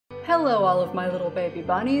Hello all of my little baby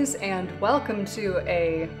bunnies, and welcome to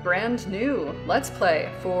a brand new Let's Play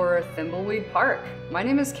for Thimbleweed Park. My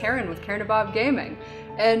name is Karen with Karinabob Gaming,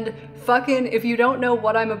 and fucking if you don't know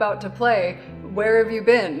what I'm about to play, where have you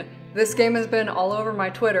been? This game has been all over my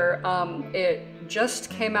Twitter. It just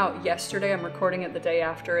came out yesterday. I'm recording it the day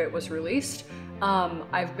after it was released.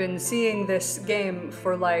 I've been seeing this game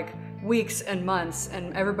for like weeks and months,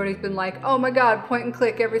 and everybody's been like, oh my god, point and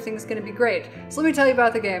click, everything's gonna be great. So let me tell you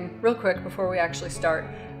about the game real quick before we actually start.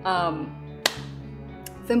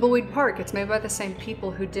 Thimbleweed Park, it's made by the same people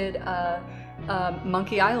who did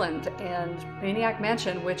Monkey Island and Maniac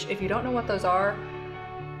Mansion, which if you don't know what those are,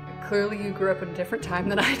 clearly you grew up in a different time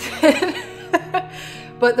than I did.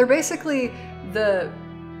 But they're basically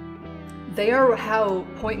they are how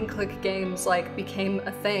point-and-click games like became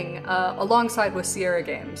a thing, alongside with Sierra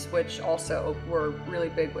games, which also were really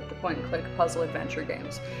big with the point-and-click puzzle adventure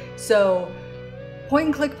games. So,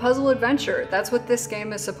 point-and-click puzzle adventure, that's what this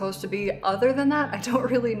game is supposed to be. Other than that, I don't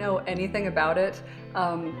really know anything about it.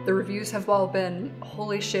 The reviews have all been,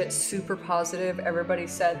 holy shit, super positive. Everybody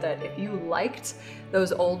said that if you liked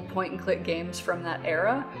those old point-and-click games from that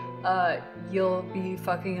era, you'll be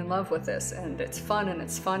fucking in love with this, and it's fun and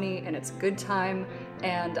it's funny and it's a good time,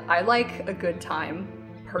 and I like a good time,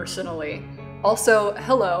 personally. Also,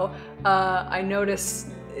 hello, I noticed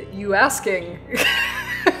you asking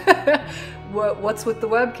what's with the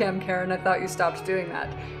webcam, Karen? I thought you stopped doing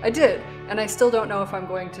that. I did, and I still don't know if I'm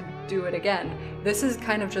going to do it again. This is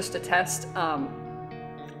kind of just a test.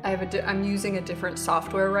 I'm using a different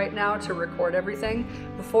software right now to record everything.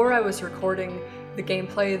 Before I was recording the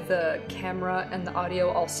gameplay, the camera, and the audio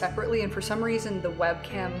all separately, and for some reason the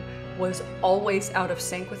webcam was always out of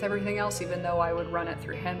sync with everything else, even though I would run it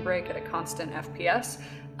through Handbrake at a constant FPS.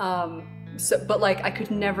 But like, I could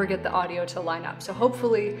never get the audio to line up. So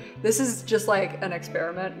hopefully this is just like an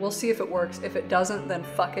experiment. We'll see if it works. If it doesn't, then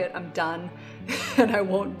fuck it, I'm done and I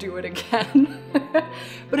won't do it again.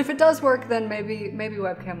 But if it does work, then maybe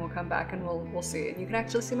webcam will come back and we'll see. And you can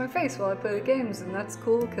actually see my face while I play the games, and that's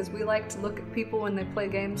cool because we like to look at people when they play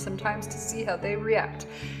games sometimes to see how they react.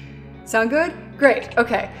 Sound good? Great.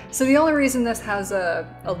 Okay, so the only reason this has a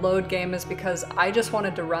load game is because I just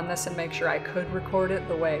wanted to run this and make sure I could record it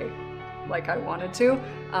the way like I wanted to,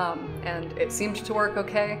 and it seemed to work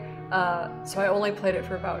okay. So I only played it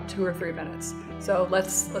for about 2 or 3 minutes. So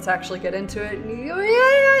let's actually get into it.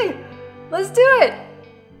 Yay! Let's do it!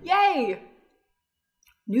 Yay!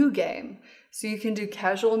 New game. So you can do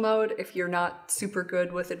casual mode if you're not super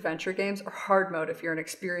good with adventure games, or hard mode if you're an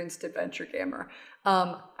experienced adventure gamer.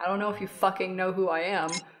 I don't know if you fucking know who I am.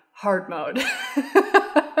 Hard mode.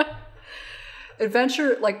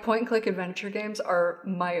 Adventure, like point-and-click adventure games are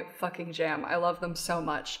my fucking jam. I love them so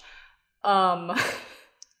much.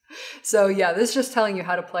 So yeah, this is just telling you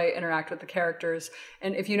how to play, interact with the characters.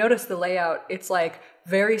 And if you notice the layout, it's like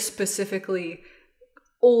very specifically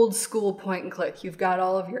old school point and click. You've got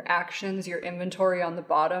all of your actions, your inventory on the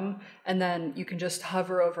bottom, and then you can just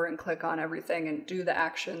hover over and click on everything and do the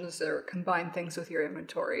actions or combine things with your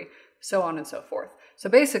inventory, so on and so forth. So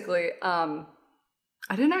basically,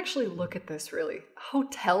 I didn't actually look at this really.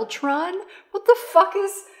 Hoteltron? What the fuck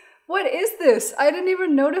what is this? I didn't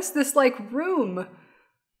even notice this like room.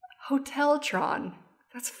 Hoteltron.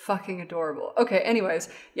 That's fucking adorable. Okay, anyways,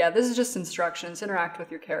 yeah, this is just instructions. Interact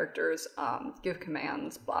with your characters, give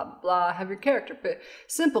commands, blah, blah, blah. Have your character pick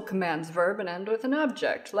simple commands, verb, and end with an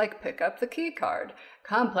object, like pick up the key card.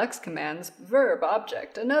 Complex commands, verb,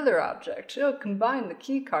 object, another object. You'll combine the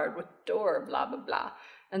key card with door, blah, blah, blah.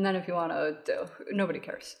 And then if you want to, nobody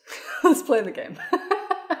cares. Let's play the game.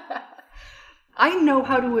 I know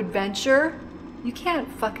how to adventure. You can't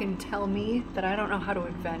fucking tell me that I don't know how to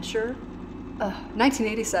adventure.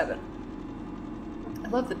 1987. I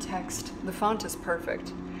love the text. The font is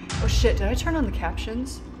perfect. Oh shit, did I turn on the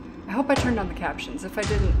captions? I hope I turned on the captions. If I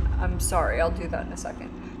didn't, I'm sorry. I'll do that in a second.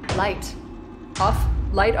 Light. Off,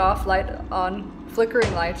 light on.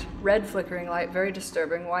 Flickering light. Red flickering light. Very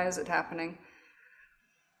disturbing. Why is it happening?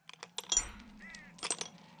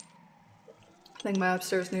 I think my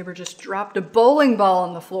upstairs neighbor just dropped a bowling ball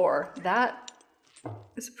on the floor. That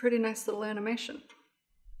is a pretty nice little animation.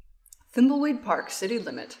 Thimbleweed Park, city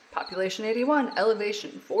limit. Population 81,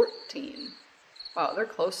 elevation 14. Wow, they're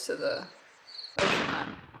close to the ocean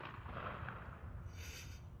line.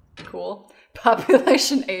 Cool.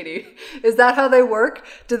 Population 80. Is that how they work?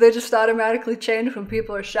 Do they just automatically change when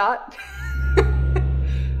people are shot?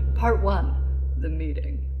 Part 1, the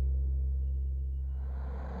meeting.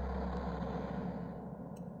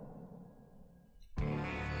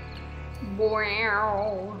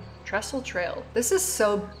 Wow. Trestle Trail. This is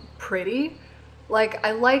so pretty. Like,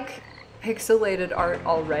 I like pixelated art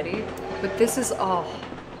already, but this is, oh,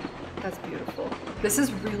 that's beautiful. This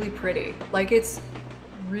is really pretty. Like, it's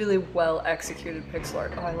really well executed pixel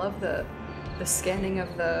art. Oh, I love the scanning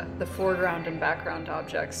of the foreground and background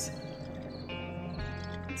objects.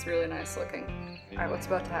 It's really nice looking. All right, what's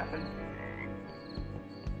about to happen?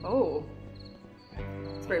 Oh,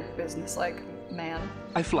 it's very businesslike, man.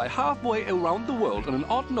 I fly halfway around the world and an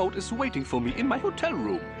odd note is waiting for me in my hotel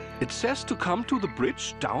room. It says to come to the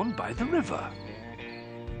bridge down by the river.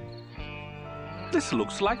 This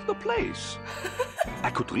looks like the place.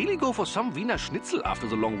 I could really go for some Wiener Schnitzel after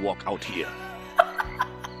the long walk out here.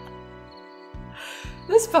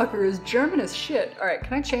 This fucker is German as shit. All right,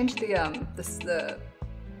 can I change the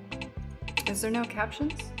is there no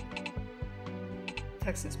captions?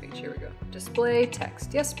 Text and speech, here we go. Display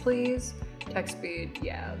text, yes please. Text speed,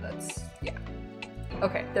 yeah, yeah.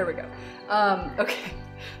 Okay, there we go. Okay,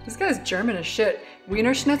 this guy's German as shit.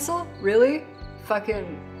 Wiener Schnitzel, really?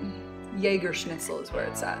 Fucking Jaeger Schnitzel is where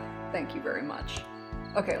it's at. Thank you very much.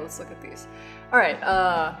 Okay, let's look at these. All right,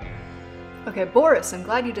 okay, Boris, I'm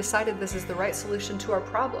glad you decided this is the right solution to our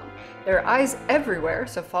problem. There are eyes everywhere,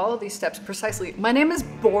 so follow these steps precisely. My name is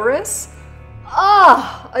Boris?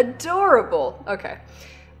 Ah, adorable. Okay.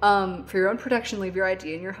 For your own protection, leave your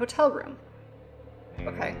ID in your hotel room.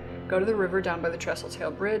 Okay. Go to the river down by the Trestle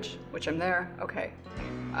Trail Bridge, which I'm there. Okay.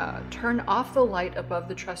 Turn off the light above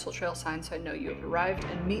the Trestle Trail sign so I know you have arrived,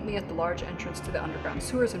 and meet me at the large entrance to the underground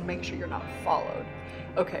sewers and make sure you're not followed.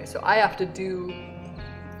 Okay, so I have to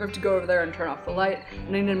go over there and turn off the light,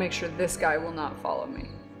 and I need to make sure this guy will not follow me.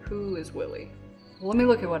 Who is Willie? Well, let me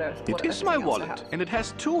look at what else. It is my wallet, and it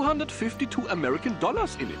has $252 American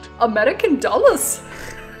in it. American dollars?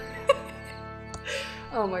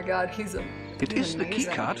 Oh my god, he's It is the key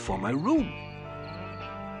card for my room.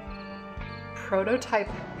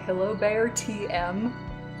 Prototype Pillow Bear TM?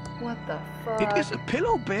 What the fuck? It is a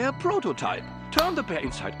Pillow Bear prototype. Turn the bear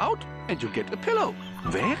inside out, and you get a pillow.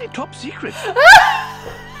 Very top secret.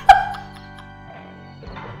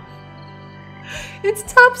 It's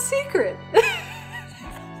top secret.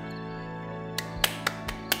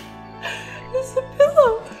 It's a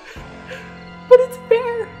pillow, but it's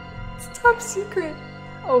bear. It's top secret.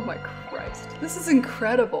 Oh my Christ. This is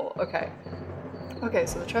incredible. Okay. Okay,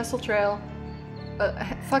 so the Trestle Trail.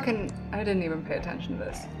 I didn't even pay attention to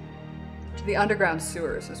this. To the underground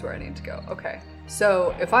sewers is where I need to go. Okay.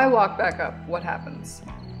 So if I walk back up, what happens?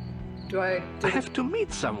 I have to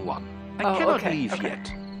meet someone. I cannot leave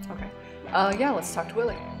yet. Okay. Yeah, let's talk to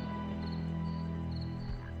Willie.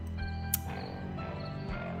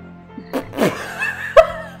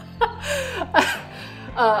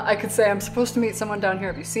 I could say, I'm supposed to meet someone down here.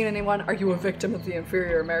 Have you seen anyone? Are you a victim of the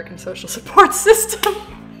inferior American social support system?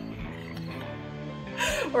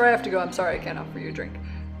 Or I have to go, I'm sorry, I can't offer you a drink.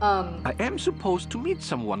 I am supposed to meet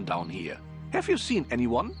someone down here. Have you seen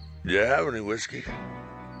anyone? Do you have any whiskey?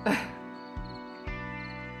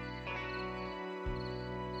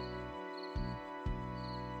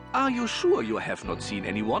 Are you sure you have not seen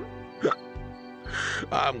anyone?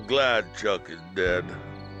 I'm glad Chuck is dead.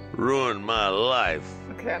 Ruined my life.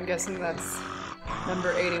 Okay, I'm guessing that's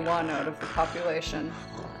number 81 out of the population.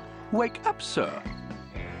 Wake up, sir.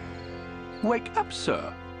 Wake up,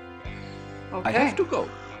 sir. Okay. I have to go.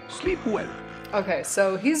 Sleep well. Okay,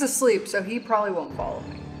 so he's asleep, so he probably won't follow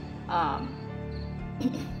me.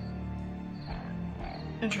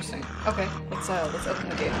 Interesting. Okay, let's open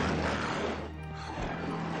the gate.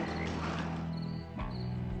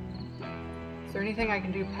 Is there anything I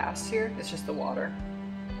can do past here? It's just the water.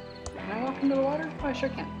 Can I walk into the water? Oh, I sure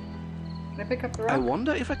can. Can I pick up the rock? I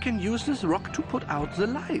wonder if I can use this rock to put out the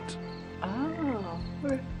light. Oh,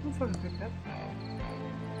 okay. I'll fucking pick that.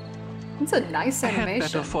 It's a nice animation. I had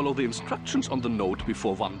better follow the instructions on the note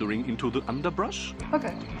before wandering into the underbrush.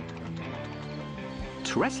 Okay.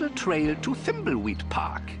 Trestle Trail to Thimbleweed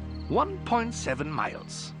Park, 1.7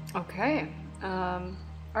 miles. Okay. All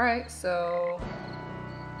right, so...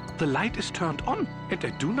 The light is turned on, and I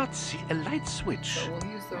do not see a light switch. So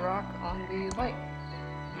we'll use the rock on the light.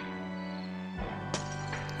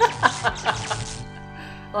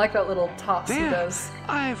 I like that little toss he does.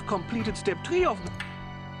 I've completed step 3 of...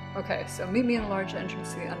 Okay, so meet me in the large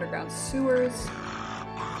entrance to the underground sewers.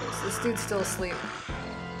 Okay, so this dude's still asleep.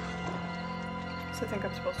 So I think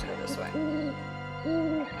I'm supposed to go this way.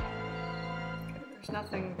 Okay, there's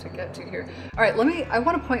nothing to get to here. All right, I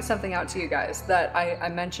want to point something out to you guys that I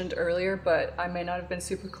mentioned earlier, but I may not have been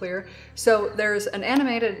super clear. So there's an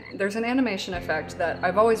animation effect that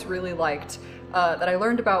I've always really liked, that I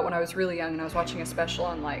learned about when I was really young and I was watching a special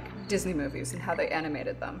on like Disney movies and how they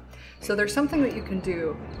animated them. So there's something that you can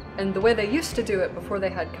do, and the way they used to do it before they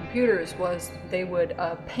had computers was they would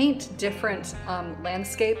paint different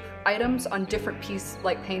landscape items on different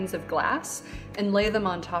panes of glass and lay them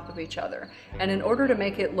on top of each other. And in order to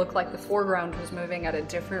make it look like the foreground was moving at a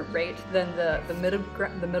different rate than the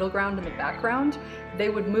middle ground and the background, they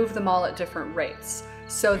would move them all at different rates.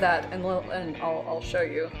 So that, and I'll show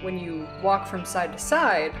you, when you walk from side to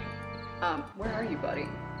side, where are you, buddy?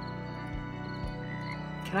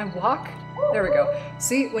 Can I walk? There we go.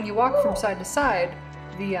 See, when you walk from side to side,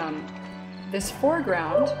 this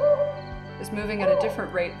foreground is moving at a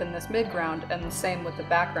different rate than this midground, and the same with the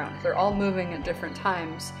background. They're all moving at different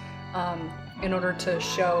times in order to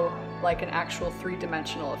show like an actual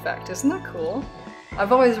three-dimensional effect. Isn't that cool?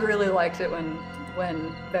 I've always really liked it when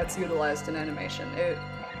that's utilized in animation.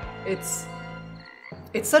 It's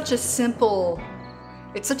such a simple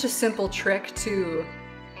trick to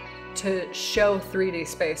show 3D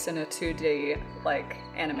space in a 2D like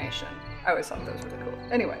animation. I always thought that was really cool.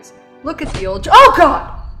 Anyways, look at the old oh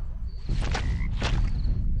god!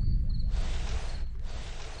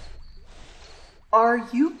 Are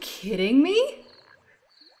you kidding me?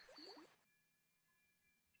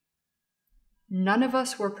 None of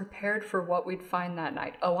us were prepared for what we'd find that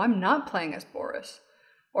night. Oh, I'm not playing as Boris,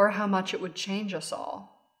 or how much it would change us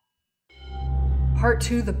all. Part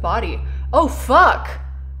 2, the body. Oh, fuck!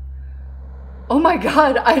 Oh my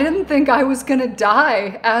god, I didn't think I was gonna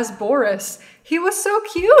die as Boris. He was so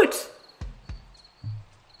cute!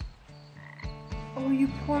 Oh, you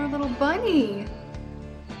poor little bunny.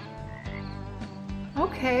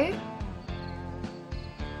 Okay.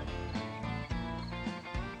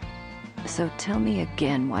 So tell me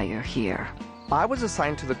again why you're here. I was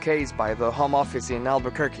assigned to the case by the Home Office in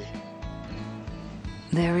Albuquerque.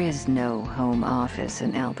 There is no home office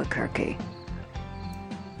in Albuquerque.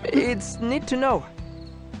 It's neat to know.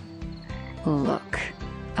 Look,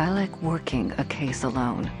 I like working a case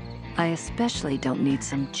alone. I especially don't need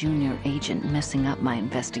some junior agent messing up my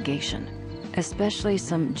investigation. Especially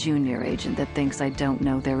some junior agent that thinks I don't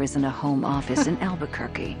know there isn't a home office in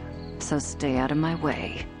Albuquerque. So stay out of my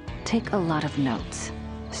way. Take a lot of notes.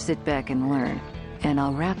 Sit back and learn. And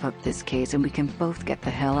I'll wrap up this case and we can both get the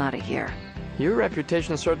hell out of here. Your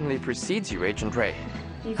reputation certainly precedes you, Agent Ray.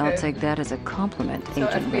 Okay. I'll take that as a compliment, So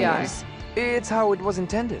Agent FBI. Reyes. It's how it was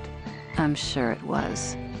intended. I'm sure it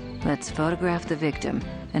was. Let's photograph the victim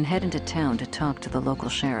and head into town to talk to the local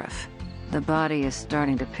sheriff. The body is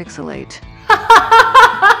starting to pixelate.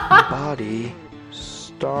 Body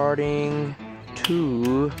starting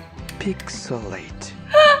to pixelate.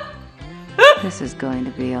 This is going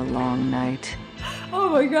to be a long night. Oh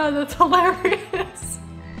my god, that's hilarious.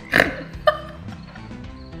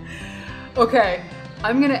 Okay,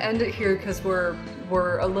 I'm gonna end it here because we're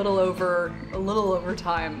a little over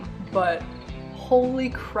time, but holy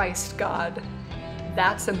Christ God,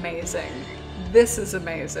 that's amazing. This is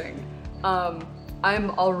amazing.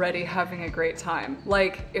 I'm already having a great time.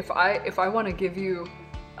 Like, if I want to give you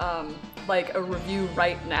like a review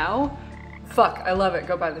right now, fuck, I love it.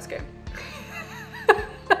 Go buy this game.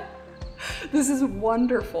 This is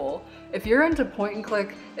wonderful. If you're into point and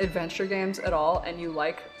click adventure games at all and you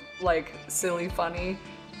like silly, funny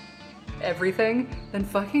everything, then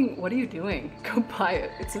fucking what are you doing? Go buy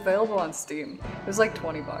it. It's available on Steam. It was like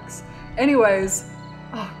 20 bucks. Anyways,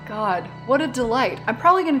 oh god, what a delight. I'm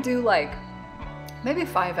probably gonna do like maybe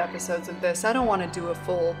 5 episodes of this. I don't want to do a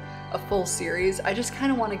full series. I just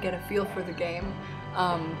kind of want to get a feel for the game,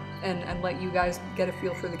 and let you guys get a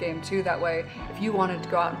feel for the game too. That way, if you wanted to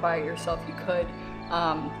go out and buy it yourself, you could,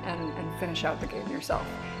 and finish out the game yourself.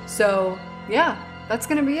 So yeah, that's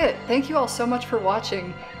gonna be it. Thank you all so much for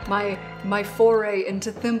watching my foray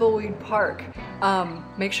into Thimbleweed Park.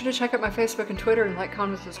 Make sure to check out my Facebook and Twitter and like,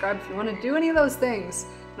 comment, subscribe if you want to do any of those things.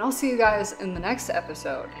 And I'll see you guys in the next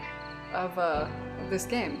episode of this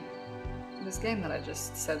game that I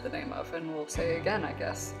just said the name of, and we'll say again, I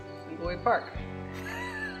guess, Thimbleweed Park.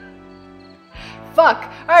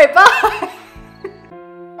 Fuck! Alright, bye!